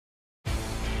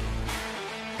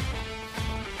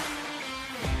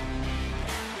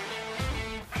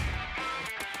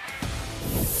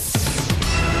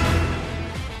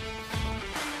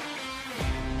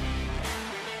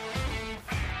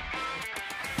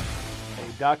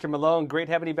Dr. Malone, great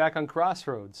having you back on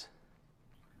Crossroads.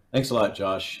 Thanks a lot,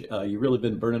 Josh. You've really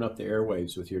been burning up the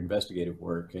airwaves with your investigative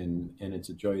work, and it's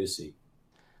a joy to see.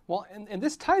 Well, and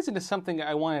this ties into something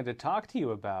I wanted to talk to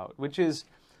you about, which is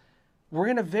we're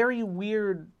in a very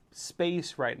weird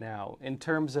space right now in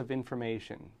terms of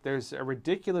information. There's a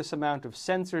ridiculous amount of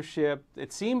censorship.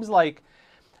 It seems like,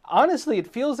 honestly,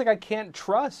 it feels like I can't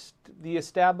trust the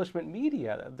establishment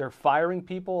media. They're firing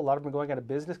people. A lot of them are going out of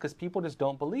business because people just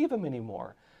don't believe them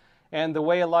anymore. And the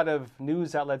way a lot of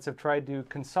news outlets have tried to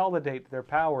consolidate their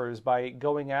powers by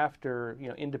going after,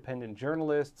 independent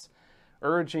journalists,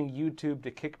 urging YouTube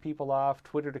to kick people off,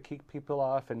 Twitter to kick people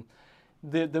off, and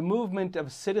the movement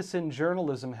of citizen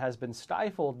journalism has been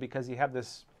stifled because you have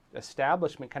this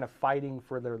establishment kind of fighting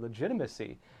for their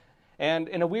legitimacy. And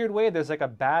in a weird way, there's like a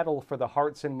battle for the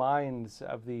hearts and minds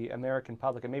of the American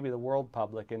public and maybe the world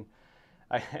public. And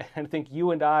I, I think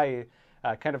you and I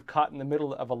kind of caught in the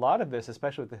middle of a lot of this,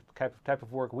 especially with the type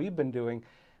of work we've been doing.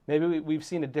 Maybe we've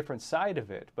seen a different side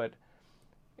of it. But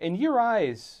in your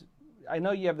eyes, I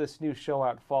know you have this new show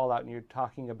out, Fallout, and you're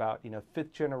talking about,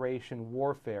 fifth generation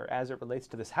warfare as it relates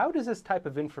to this. How does this type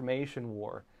of information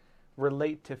war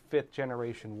relate to fifth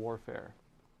generation warfare?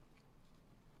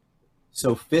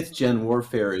 So, fifth gen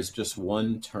warfare is just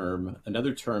one term.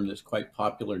 Another term that's quite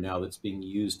popular now that's being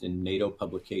used in NATO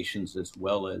publications as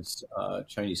well as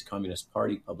Chinese Communist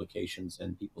Party publications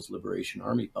and People's Liberation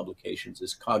Army publications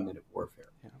is cognitive warfare.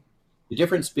 Yeah. The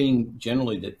difference being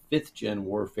generally that fifth gen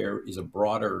warfare is a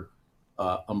broader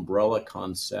umbrella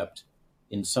concept.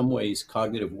 In some ways,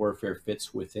 cognitive warfare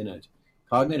fits within it.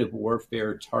 Cognitive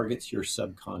warfare targets your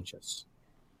subconscious.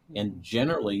 And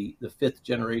generally, the fifth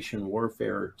generation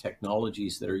warfare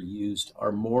technologies that are used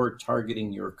are more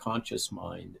targeting your conscious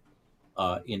mind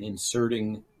in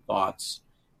inserting thoughts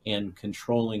and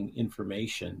controlling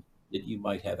information that you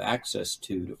might have access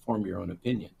to form your own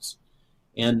opinions.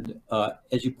 And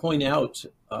as you point out,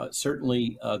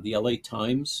 certainly the LA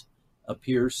Times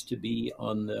appears to be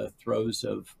on the throes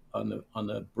of, on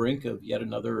the brink of yet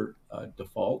another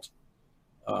default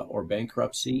or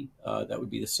bankruptcy. That would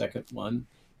be the second one.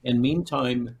 And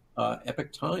meantime,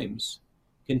 Epoch Times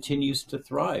continues to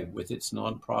thrive with its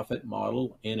nonprofit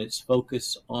model and its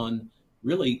focus on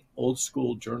really old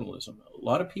school journalism. A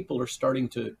lot of people are starting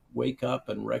to wake up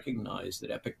and recognize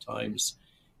that Epoch Times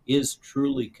is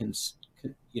truly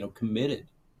committed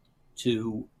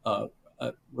to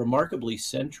remarkably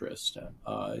centrist.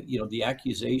 The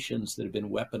accusations that have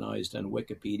been weaponized on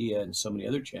Wikipedia and so many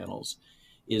other channels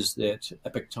is that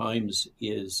Epoch Times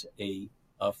is a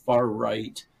far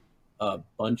right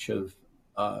bunch of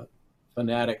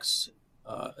fanatics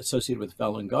associated with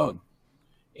Falun Gong.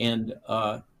 And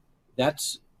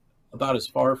that's about as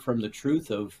far from the truth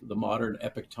of the modern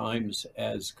Epoch Times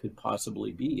as could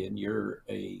possibly be. And you're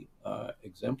a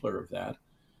exemplar of that.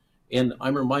 And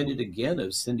I'm reminded again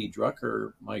of Cindy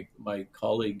Drucker, my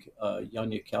colleague,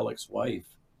 Yanya Kellick's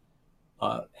wife,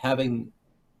 having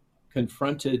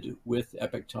confronted with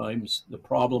Epoch Times the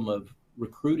problem of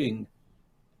recruiting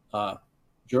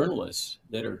journalists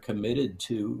that are committed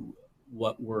to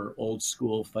what were old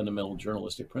school fundamental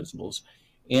journalistic principles.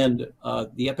 And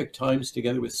the Epoch Times,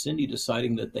 together with Cindy,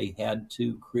 deciding that they had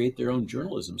to create their own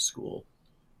journalism school,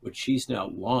 which she's now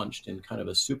launched in kind of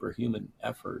a superhuman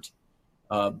effort.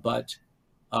 But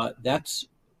that's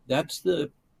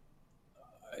the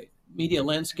media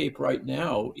landscape right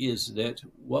now, is that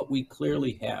what we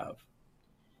clearly have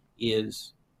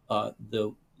is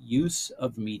the use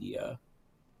of media,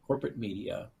 corporate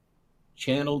media,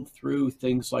 channeled through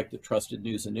things like the Trusted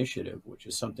News Initiative, which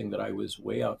is something that I was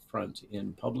way out front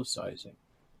in publicizing,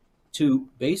 to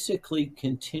basically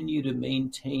continue to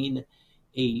maintain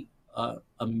a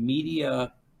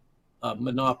media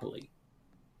monopoly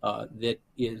that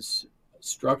is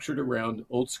structured around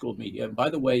old school media. And by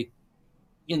the way,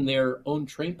 in their own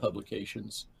trade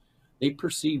publications, they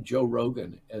perceive Joe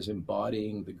Rogan as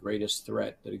embodying the greatest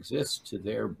threat that exists to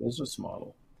their business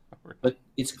model. But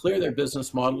it's clear their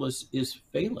business model is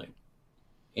failing.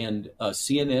 And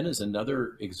CNN is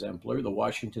another exemplar. The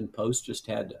Washington Post just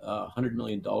had a $100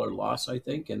 million loss, I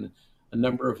think, and a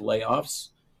number of layoffs.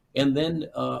 And then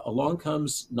along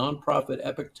comes nonprofit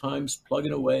Epoch Times,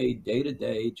 plugging away day to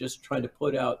day, just trying to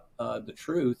put out the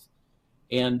truth,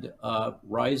 and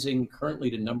rising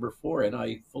currently to number 4. And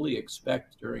I fully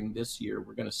expect during this year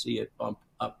we're going to see it bump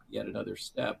up yet another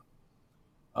step.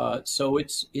 So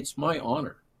it's my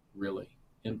honor, really,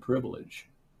 and privilege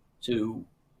to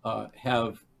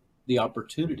have the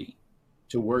opportunity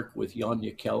to work with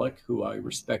Yanya Kellick, who I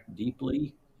respect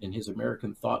deeply, in his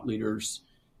American Thought Leaders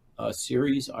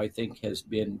series. I think has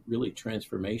been really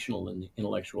transformational in the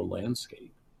intellectual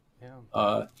landscape.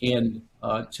 and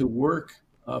to work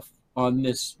on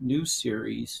this new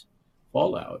series,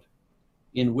 Fallout,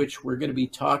 in which we're going to be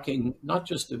talking not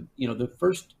just the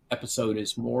first episode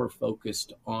is more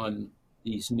focused on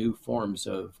these new forms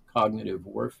of cognitive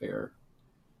warfare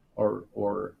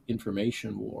or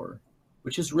information war,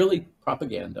 which is really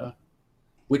propaganda,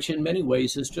 which in many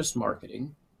ways is just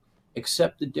marketing,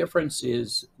 except the difference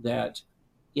is that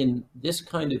in this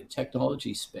kind of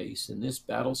technology space, in this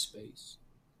battle space,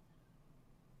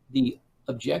 the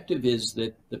objective is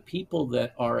that the people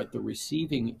that are at the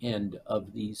receiving end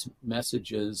of these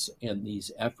messages and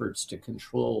these efforts to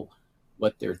control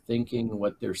what they're thinking,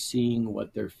 what they're seeing,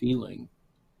 what they're feeling,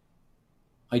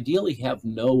 ideally have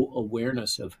no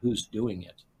awareness of who's doing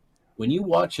it. When you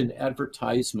watch an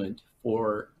advertisement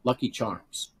for Lucky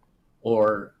Charms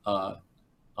or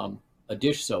a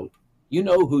dish soap, you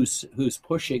know who's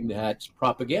pushing that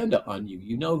propaganda on you.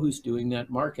 You know who's doing that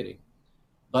marketing.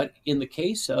 But in the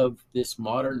case of this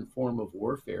modern form of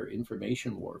warfare,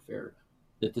 information warfare,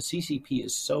 that the CCP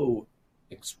is so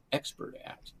expert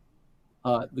at,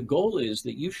 the goal is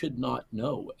that you should not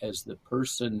know, as the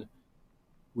person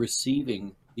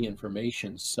receiving the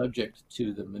information subject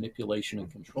to the manipulation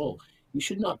and control, you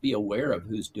should not be aware of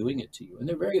who's doing it to you. And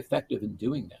they're very effective in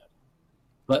doing that.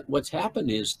 But what's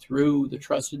happened is through the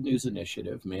Trusted News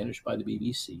Initiative managed by the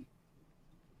BBC,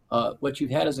 what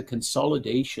you've had is a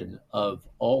consolidation of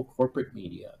all corporate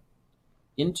media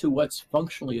into what's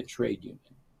functionally a trade union.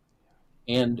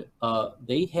 And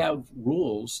they have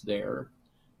rules there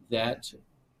that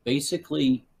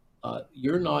basically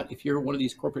if you're one of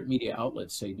these corporate media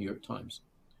outlets, say New York Times,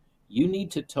 you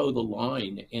need to toe the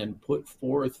line and put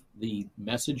forth the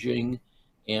messaging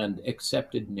and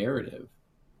accepted narrative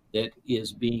that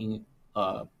is being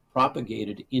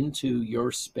propagated into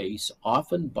your space,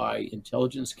 often by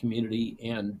intelligence community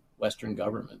and Western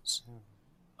governments,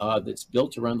 that's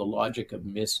built around the logic of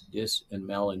mis, dis, and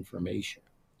malinformation.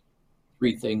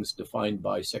 Three things defined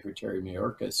by Secretary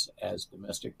Mayorkas as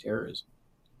domestic terrorism.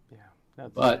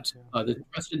 But the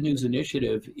Trusted News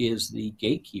Initiative is the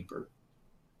gatekeeper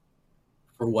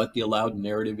for what the allowed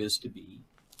narrative is to be.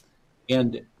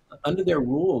 And under their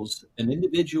rules, an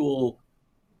individual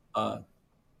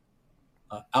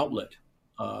outlet,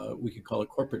 we could call it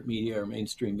corporate media or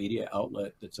mainstream media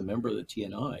outlet that's a member of the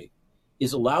TNI,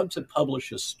 is allowed to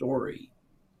publish a story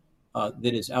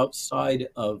that is outside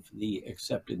of the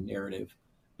accepted narrative,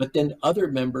 but then other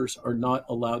members are not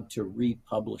allowed to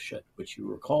republish it, which you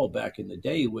recall back in the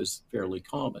day was fairly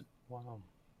common. Wow.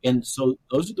 And so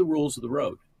those are the rules of the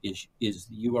road, is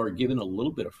you are given a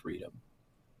little bit of freedom.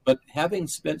 But having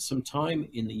spent some time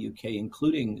in the UK,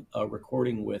 including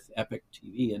recording with Epic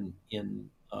TV in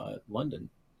London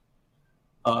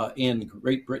and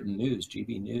Great Britain News,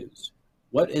 GB News,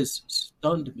 what has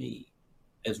stunned me,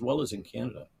 as well as in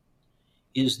Canada,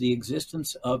 is the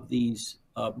existence of these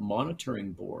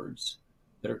monitoring boards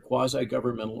that are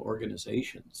quasi-governmental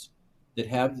organizations that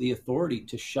have the authority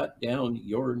to shut down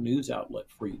your news outlet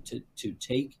for you to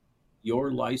take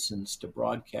your license to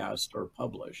broadcast or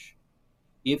publish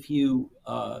if you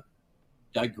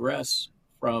digress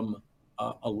from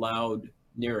allowed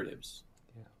narratives.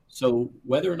 Yeah. So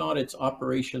whether or not it's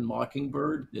Operation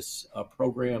Mockingbird, this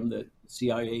program that the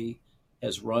CIA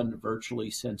has run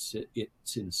virtually since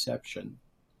its inception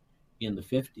in the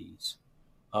 50s,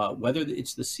 whether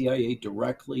it's the CIA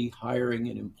directly hiring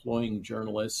and employing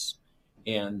journalists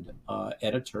and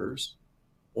editors,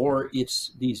 or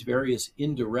it's these various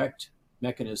indirect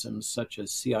mechanisms such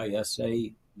as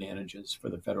CISA manages for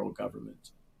the federal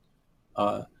government.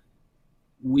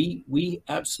 We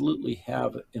absolutely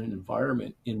have an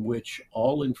environment in which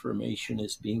all information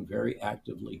is being very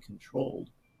actively controlled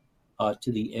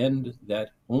to the end that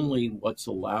only what's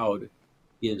allowed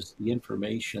is the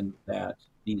information that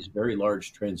these very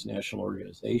large transnational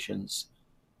organizations,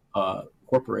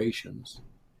 corporations,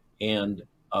 and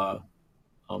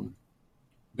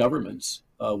governments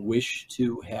wish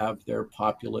to have their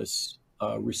populace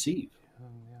receive.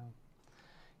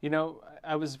 You know,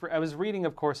 I was reading,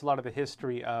 of course, a lot of the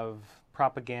history of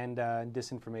propaganda and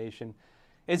disinformation.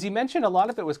 As you mentioned, a lot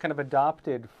of it was kind of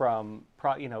adopted from,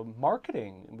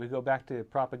 marketing. We go back to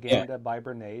Propaganda by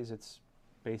Bernays. It's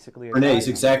basically Bernays,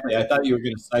 exactly. I thought you were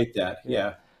going to cite that.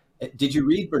 Yeah. Did you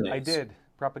read Bernays? I did.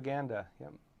 Propaganda. Yeah.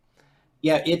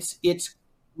 Yeah, it's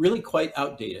really quite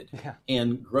outdated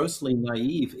and grossly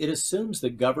naive. It assumes the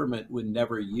government would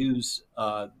never use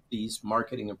these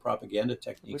marketing and propaganda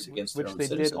techniques against their own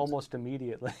citizens. Which they did almost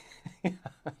immediately.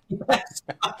 Yes.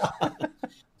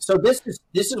 So this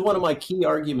is one of my key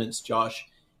arguments, Josh,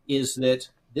 is that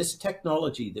this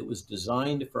technology that was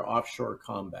designed for offshore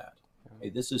combat, okay,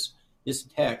 this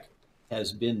tech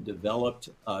has been developed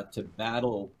to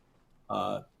battle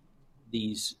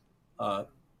these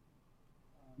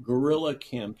guerrilla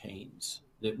campaigns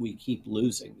that we keep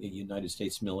losing, the United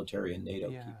States military and NATO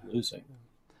Yeah. keep losing,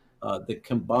 that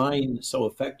combine so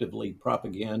effectively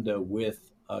propaganda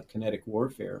with kinetic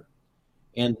warfare.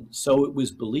 And so it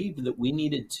was believed that we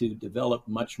needed to develop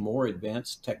much more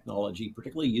advanced technology,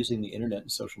 particularly using the internet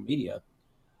and social media,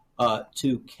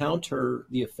 to counter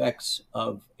the effects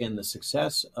of and the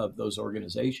success of those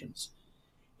organizations.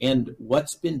 And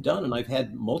what's been done, and I've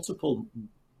had multiple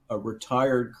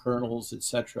retired colonels, et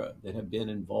cetera, that have been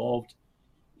involved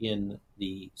in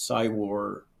the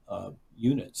PSYWAR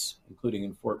units, including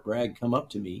in Fort Bragg, come up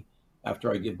to me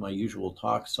after I give my usual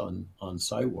talks on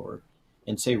PSYWAR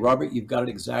and say, Robert, you've got it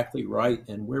exactly right,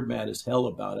 and we're mad as hell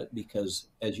about it because,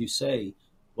 as you say,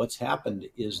 what's happened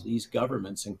is these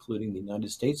governments, including the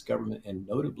United States government and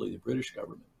notably the British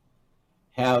government,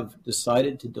 have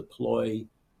decided to deploy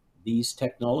these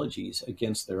technologies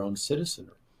against their own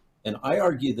citizenry. And I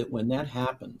argue that when that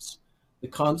happens, the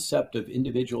concept of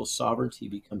individual sovereignty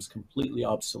becomes completely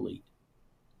obsolete.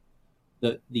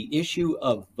 The issue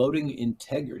of voting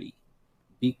integrity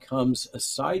becomes a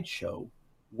sideshow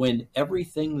when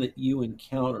everything that you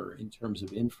encounter in terms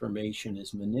of information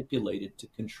is manipulated to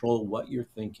control what you're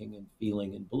thinking and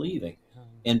feeling and believing,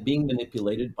 and being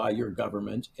manipulated by your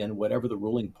government and whatever the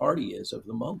ruling party is of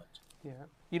the moment. Yeah.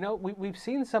 You know, we've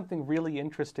seen something really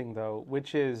interesting, though,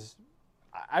 which is,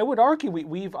 I would argue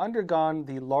we've undergone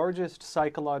the largest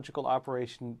psychological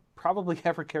operation probably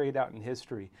ever carried out in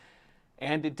history.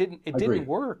 And it didn't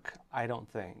work, I don't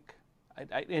think.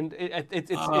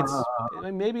 It's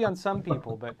maybe on some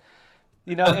people, but,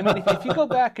 you know, I mean, if you go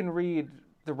back and read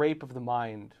The Rape of the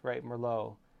Mind, right,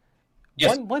 Merleau,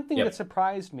 yes. One thing that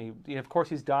surprised me, you know, of course,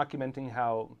 he's documenting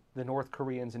how the North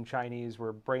Koreans and Chinese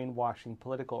were brainwashing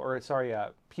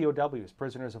POWs,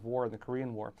 prisoners of war in the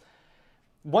Korean War.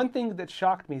 One thing that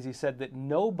shocked me is he said that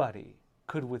nobody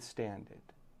could withstand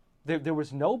it. There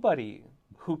was nobody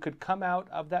who could come out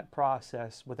of that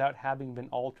process without having been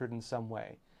altered in some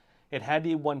way. It had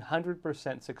a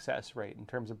 100% success rate in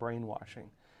terms of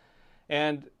brainwashing.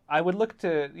 And I would look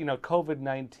to, you know,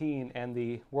 COVID-19 and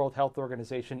the World Health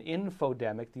Organization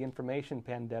infodemic, the information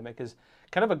pandemic, as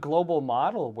kind of a global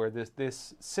model where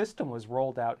this system was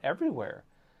rolled out everywhere.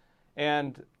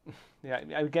 And yeah,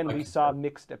 again, we saw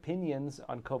mixed opinions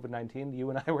on COVID-19. You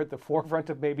and I were at the forefront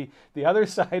of maybe the other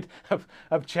side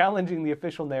of challenging the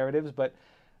official narratives, but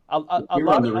a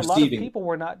lot of people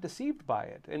were not deceived by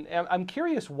it. And I'm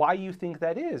curious why you think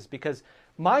that is, because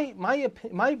my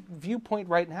viewpoint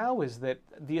right now is that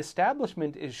the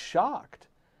establishment is shocked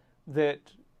that,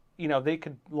 you know, they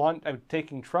could launch,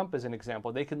 taking Trump as an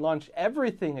example, they can launch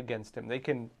everything against him. They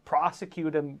can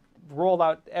prosecute him, roll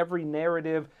out every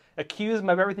narrative, accuse him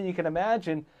of everything you can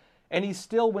imagine, and he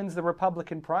still wins the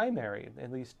Republican primary,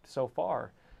 at least so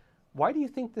far. Why do you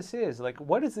think this is? Like,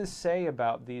 what does this say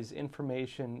about these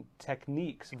information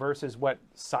techniques versus what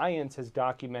science has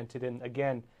documented in,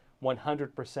 again,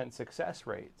 100% success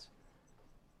rates?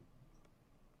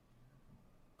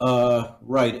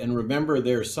 Right. And remember,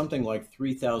 there's something like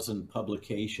 3,000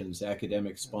 publications,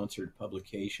 academic sponsored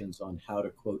publications on how to,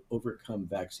 quote, overcome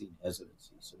vaccine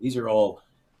hesitancy. So these are all,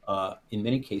 in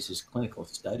many cases, clinical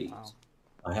studies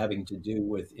having to do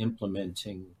with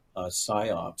implementing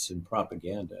psyops and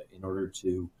propaganda in order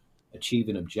to achieve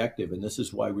an objective. And this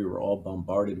is why we were all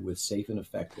bombarded with safe and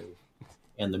effective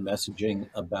and the messaging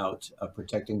about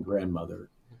protecting grandmother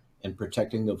and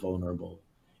protecting the vulnerable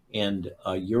and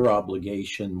your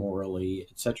obligation morally,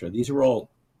 etc. These are all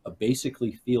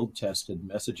basically field-tested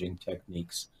messaging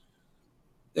techniques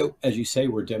that, as you say,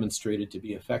 were demonstrated to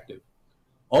be effective.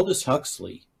 Aldous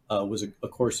Huxley was,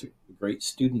 of course, a great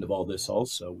student of all this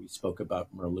also. We spoke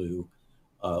about Merleau.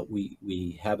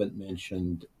 We haven't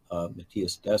mentioned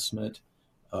Matthias Desmet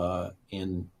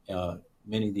and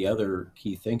many of the other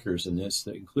key thinkers in this,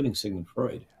 including Sigmund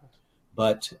Freud.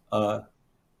 But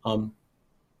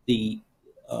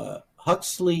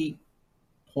Huxley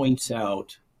points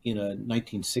out in a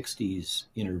 1960s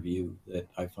interview that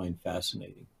I find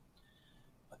fascinating,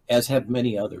 as have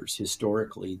many others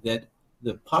historically, that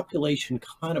the population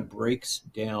kind of breaks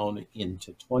down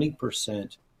into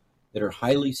 20% that are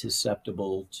highly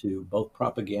susceptible to both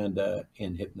propaganda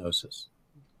and hypnosis,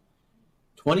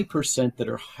 20% that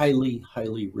are highly,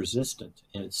 highly resistant,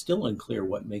 and it's still unclear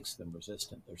what makes them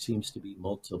resistant. There seems to be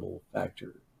multiple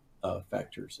factors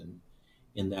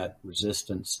in that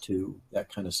resistance to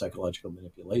that kind of psychological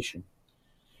manipulation.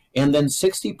 And then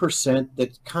 60%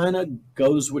 that kind of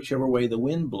goes whichever way the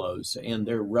wind blows, and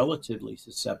they're relatively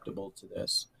susceptible to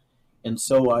this. And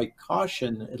so I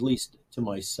caution, at least to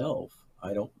myself,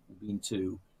 I don't mean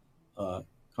to uh,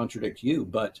 contradict you,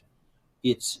 but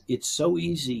it's so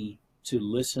easy to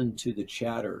listen to the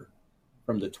chatter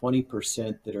from the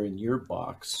 20% that are in your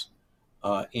box,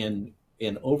 and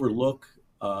overlook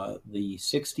the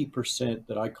 60%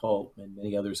 that I call, and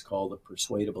many others call, the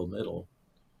persuadable middle,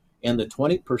 and the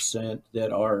 20%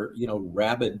 that are,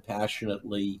 rabid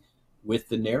passionately with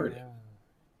the narrative.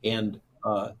 Yeah. And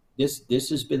this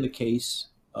has been the case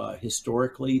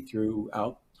historically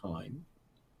throughout time.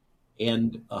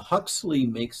 And Huxley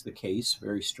makes the case,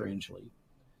 very strangely,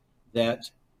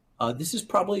 that this is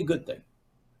probably a good thing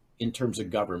in terms of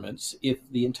governments. If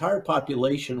the entire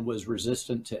population was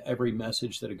resistant to every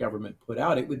message that a government put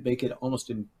out, it would make it almost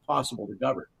impossible to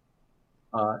govern.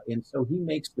 And so he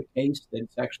makes the case that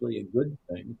it's actually a good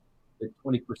thing that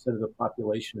 20% of the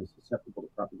population is susceptible to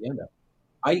propaganda.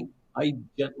 I I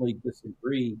gently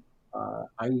disagree.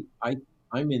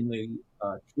 I'm in the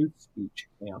truth speech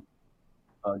camp,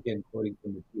 again quoting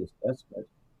from Matthias Desmet,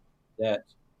 that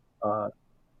uh,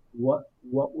 what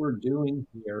we're doing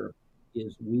here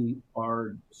is we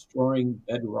are destroying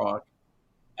bedrock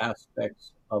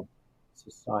aspects of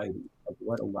society, of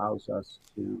what allows us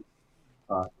to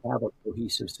have a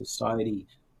cohesive society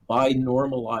by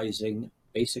normalizing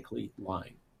basically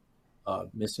lying,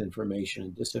 misinformation,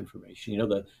 and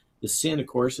disinformation. The sin, of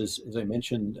course, is, as I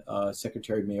mentioned,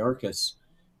 Secretary Mayorkas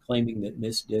claiming that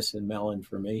mis, dis, and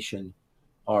malinformation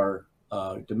are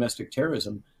domestic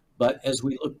terrorism. But as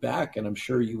we look back, and I'm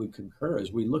sure you would concur,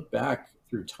 as we look back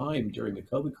through time during the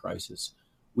COVID crisis,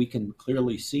 we can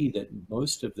clearly see that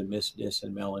most of the mis, dis,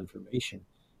 and malinformation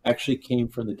actually came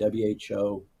from the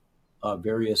WHO,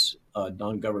 various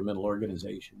non-governmental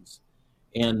organizations,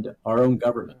 and our own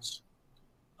governments.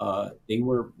 They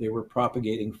were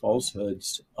propagating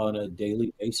falsehoods on a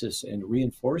daily basis and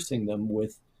reinforcing them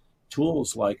with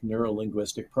tools like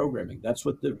neurolinguistic programming. That's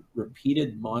what the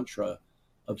repeated mantra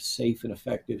of safe and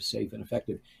effective, safe and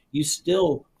effective. You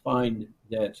still find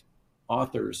that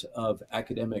authors of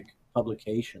academic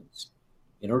publications,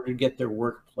 in order to get their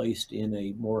work placed in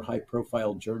a more high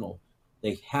profile journal,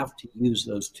 they have to use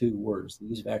those two words.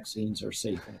 These vaccines are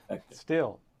safe and effective.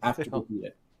 Still, Have to still. repeat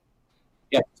it.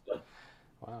 Yeah, still.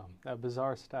 Wow, that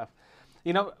bizarre stuff.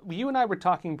 You and I were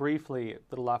talking briefly, a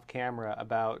little off camera,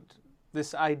 about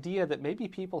this idea that maybe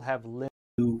people have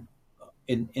To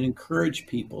and encourage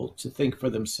people to think for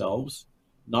themselves,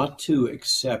 not to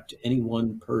accept any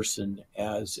one person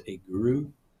as a guru.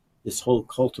 This whole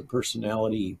cult of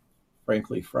personality,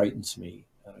 frankly, frightens me,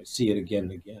 and I see it again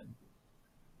and again.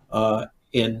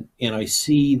 And I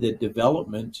see the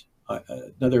development.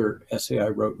 Another essay I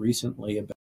wrote recently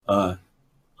about uh,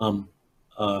 um,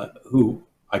 who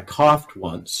I coughed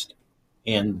once,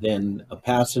 and then a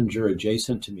passenger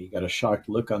adjacent to me got a shocked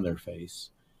look on their face,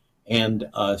 and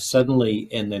suddenly,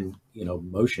 and then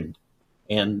motioned,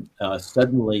 and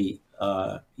suddenly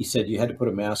he said you had to put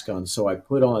a mask on. So I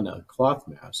put on a cloth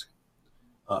mask.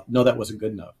 No, that wasn't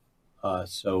good enough.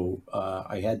 So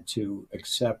I had to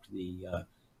accept the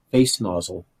face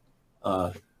nozzle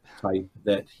uh, type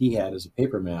that he had as a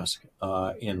paper mask,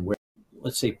 and wear,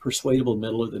 let's say, persuadable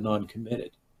middle or the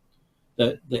non-committed.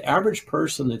 The average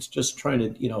person that's just trying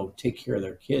to take care of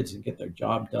their kids and get their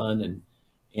job done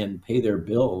and pay their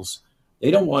bills,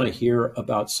 they don't want to hear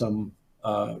about some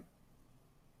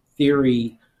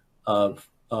theory of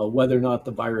whether or not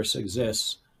the virus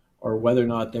exists, or whether or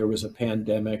not there was a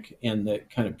pandemic, and the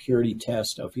kind of purity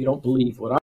test of, you don't believe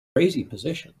what I, crazy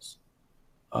positions.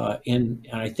 And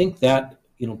I think that,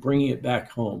 bringing it back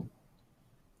home,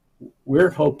 we're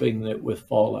hoping that with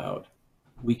Fallout,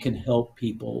 we can help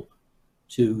people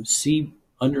to see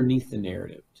underneath the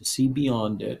narrative, to see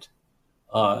beyond it,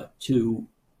 to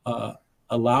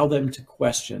allow them to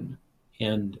question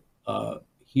and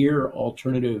hear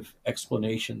alternative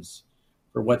explanations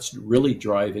for what's really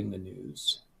driving the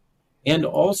news, and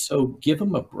also give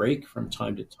them a break from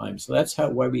time to time. So that's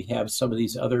why we have some of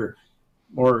these other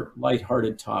more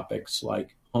lighthearted topics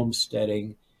like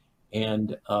homesteading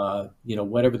and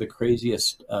whatever the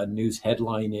craziest news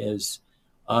headline is,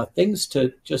 things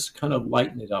to just kind of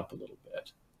lighten it up a little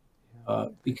bit,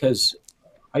 because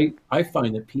I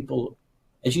find that people,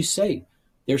 as you say,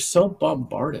 they're so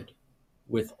bombarded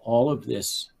with all of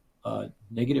this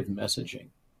negative messaging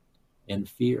and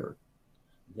fear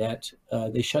that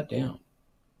they shut down.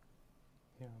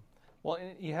 Yeah. Well,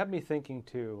 you have me thinking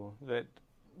too that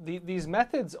these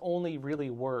methods only really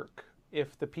work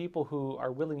if the people who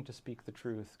are willing to speak the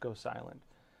truth go silent.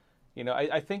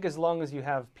 I think as long as you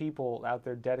have people out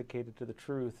there dedicated to the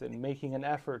truth and making an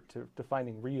effort to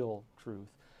finding real truth,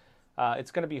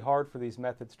 it's going to be hard for these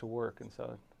methods to work. And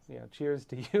so, cheers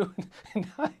to you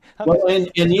on Well, this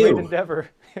and great you, endeavor.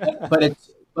 but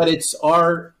it's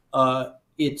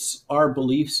our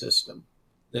belief system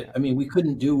that, Yeah. I mean, we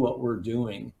couldn't do what we're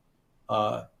doing.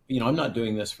 I'm not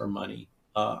doing this for money.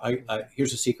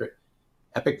 Here's a secret: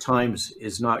 Epic Times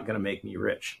is not going to make me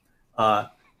rich. Uh,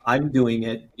 I'm doing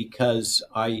it because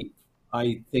I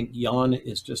think Jan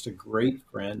is just a great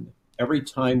friend. Every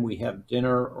time we have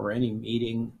dinner or any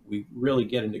meeting, we really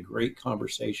get into great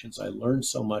conversations. I learn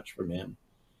so much from him,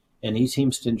 and he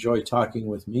seems to enjoy talking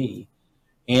with me.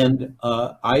 And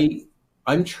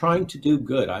I'm trying to do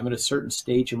good. I'm at a certain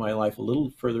stage in my life, a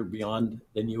little further beyond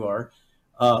than you are,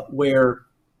 where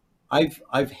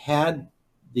I've had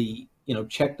the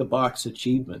check the box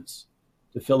achievements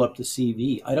to fill up the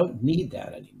CV. I don't need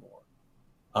that anymore.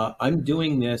 I'm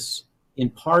doing this in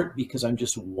part because I'm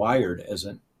just wired as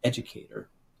an educator.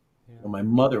 Yeah. My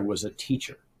mother was a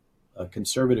teacher, a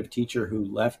conservative teacher who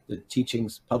left the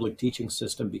public teaching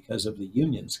system because of the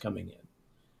unions coming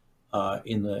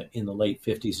in the late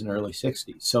 50s and early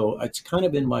 60s. So it's kind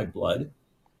of in my blood,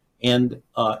 and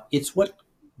it's what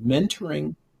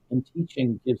mentoring and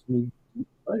teaching gives me deep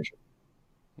pleasure.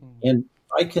 Mm. And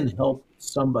I can help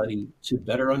somebody to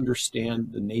better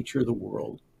understand the nature of the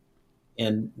world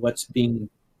and what's being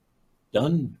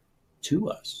done to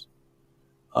us.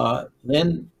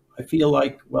 Then I feel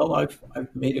like, well, I've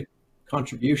made a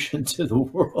contribution to the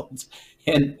world,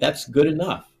 and that's good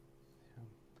enough.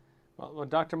 Well,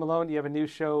 Dr. Malone, you have a new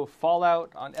show,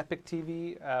 Fallout, on Epic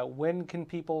TV. When can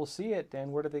people see it,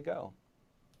 and where do they go?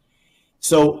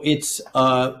 So it's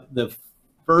the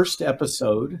first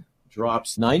episode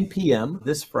drops 9 p.m.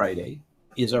 this Friday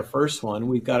is our first one.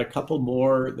 We've got a couple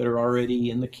more that are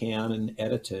already in the can and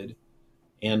edited.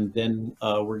 And then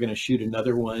we're going to shoot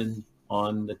another one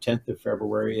on the 10th of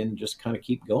February and just kind of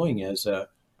keep going as a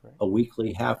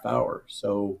weekly half hour.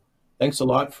 So thanks a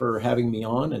lot for having me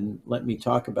on and let me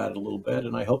talk about it a little bit.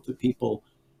 And I hope that people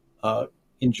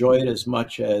enjoy it as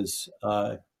much as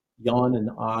Jan and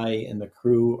I and the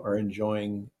crew are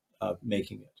enjoying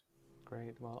making it.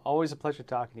 Great. Well, always a pleasure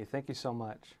talking to you. Thank you so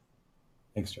much.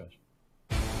 Thanks, Josh.